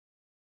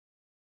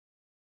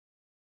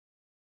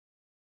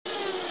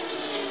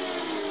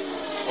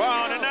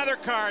Well, and another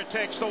car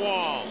takes the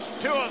wall.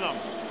 Two of them.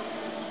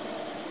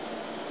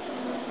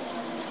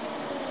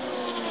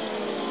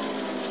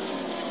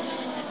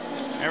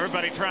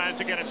 Everybody tries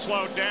to get it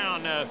slowed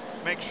down to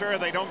make sure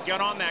they don't get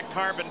on that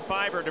carbon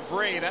fiber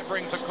debris. That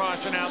brings a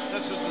caution out.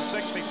 This is the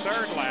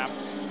 63rd lap.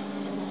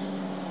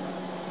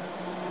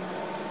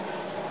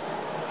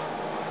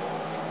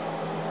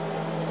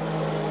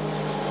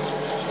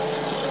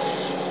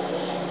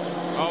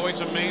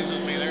 Always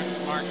amazes me.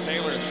 There's Mark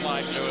Taylor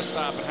sliding to a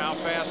stop, and how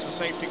fast the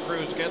safety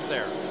crews get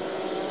there.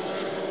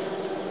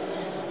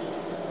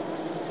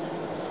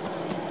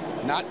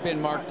 Not been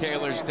Mark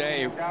Taylor's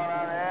day. But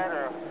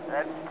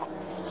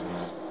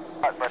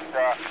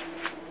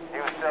he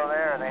was still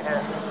there, and they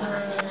hit.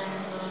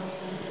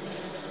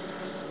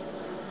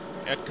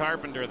 Ed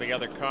Carpenter, the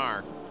other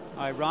car.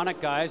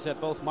 Ironic, guys,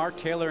 that both Mark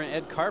Taylor and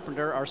Ed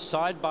Carpenter are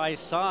side by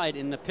side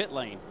in the pit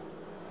lane.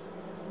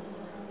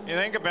 You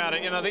think about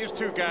it, you know, these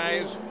two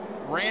guys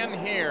ran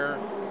here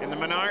in the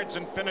Menards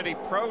Infinity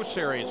Pro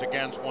Series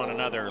against one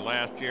another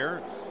last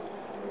year.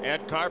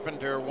 Ed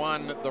Carpenter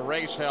won the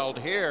race held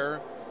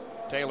here,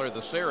 Taylor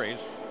the series.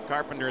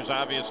 Carpenter is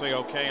obviously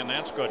okay, and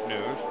that's good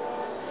news.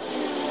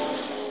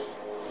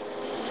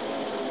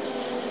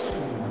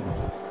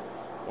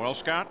 Well,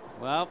 Scott?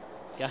 Well,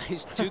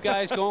 guys, two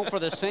guys going for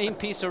the same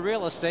piece of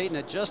real estate, and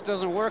it just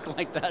doesn't work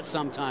like that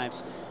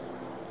sometimes.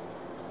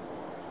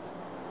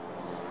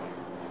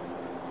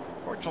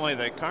 Fortunately,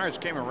 the cars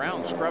came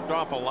around, scrubbed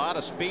off a lot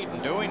of speed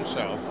in doing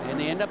so. And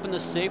they end up in the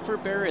safer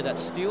barrier, that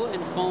steel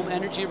and foam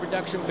energy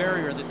reduction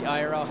barrier that the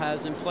IRL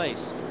has in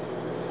place.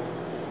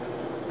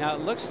 Now,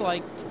 it looks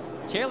like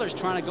Taylor's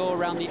trying to go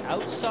around the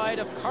outside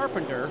of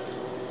Carpenter.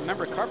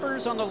 Remember,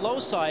 Carpenter's on the low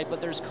side, but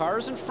there's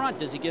cars in front.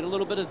 Does he get a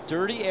little bit of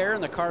dirty air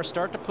and the cars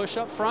start to push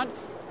up front?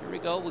 Here we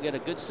go. We'll get a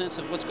good sense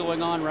of what's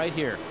going on right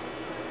here.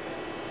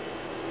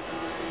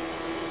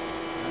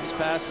 Nice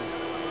passes.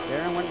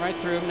 Barron went right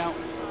through him. Now,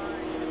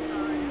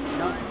 you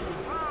know,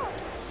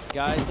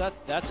 guys,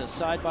 that's a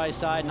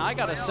side-by-side, and I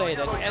got to say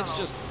that Ed's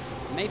just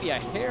maybe a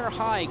hair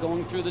high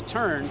going through the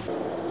turn.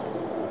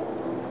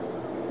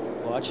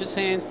 Watch his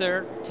hands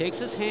there. Takes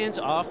his hands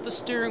off the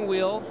steering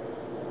wheel.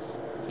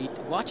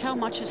 Watch how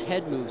much his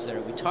head moves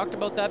there. We talked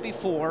about that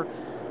before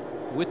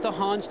with the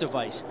Hans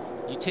device.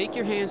 You take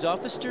your hands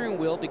off the steering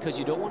wheel because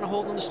you don't want to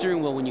hold on the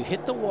steering wheel. When you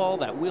hit the wall,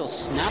 that wheel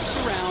snaps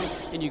around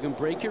and you can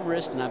break your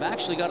wrist. And I've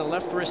actually got a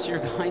left wrist here,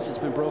 guys, that's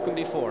been broken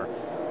before.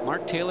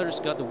 Mark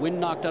Taylor's got the wind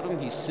knocked out of him.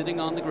 He's sitting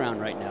on the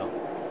ground right now.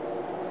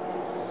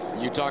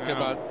 You talked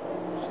about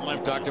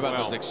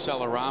those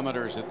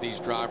accelerometers that these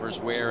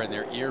drivers wear and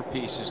their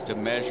earpieces to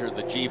measure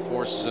the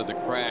G-forces of the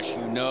crash.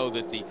 You know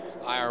that the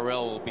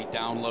IRL will be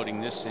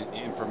downloading this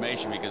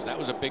information because that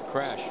was a big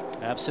crash.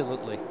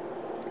 Absolutely.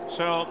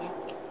 So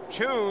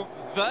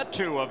the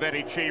two of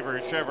Eddie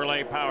Cheever's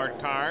Chevrolet powered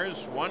cars.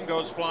 One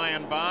goes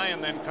flying by,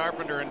 and then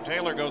Carpenter and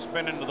Taylor go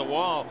spin into the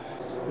wall.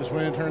 Just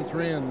went in turn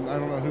 3, and I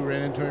don't know who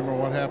ran into him or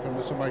what happened,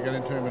 but somebody got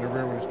into him in the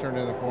rear when he was turned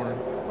in the corner.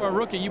 For a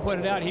rookie, you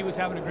pointed out he was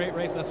having a great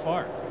race thus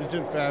far. He's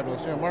doing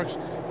fabulous. You know,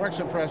 Mark's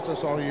impressed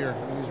us all year.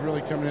 He's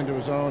really coming into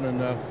his own,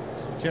 and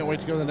can't wait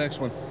to go to the next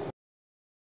one.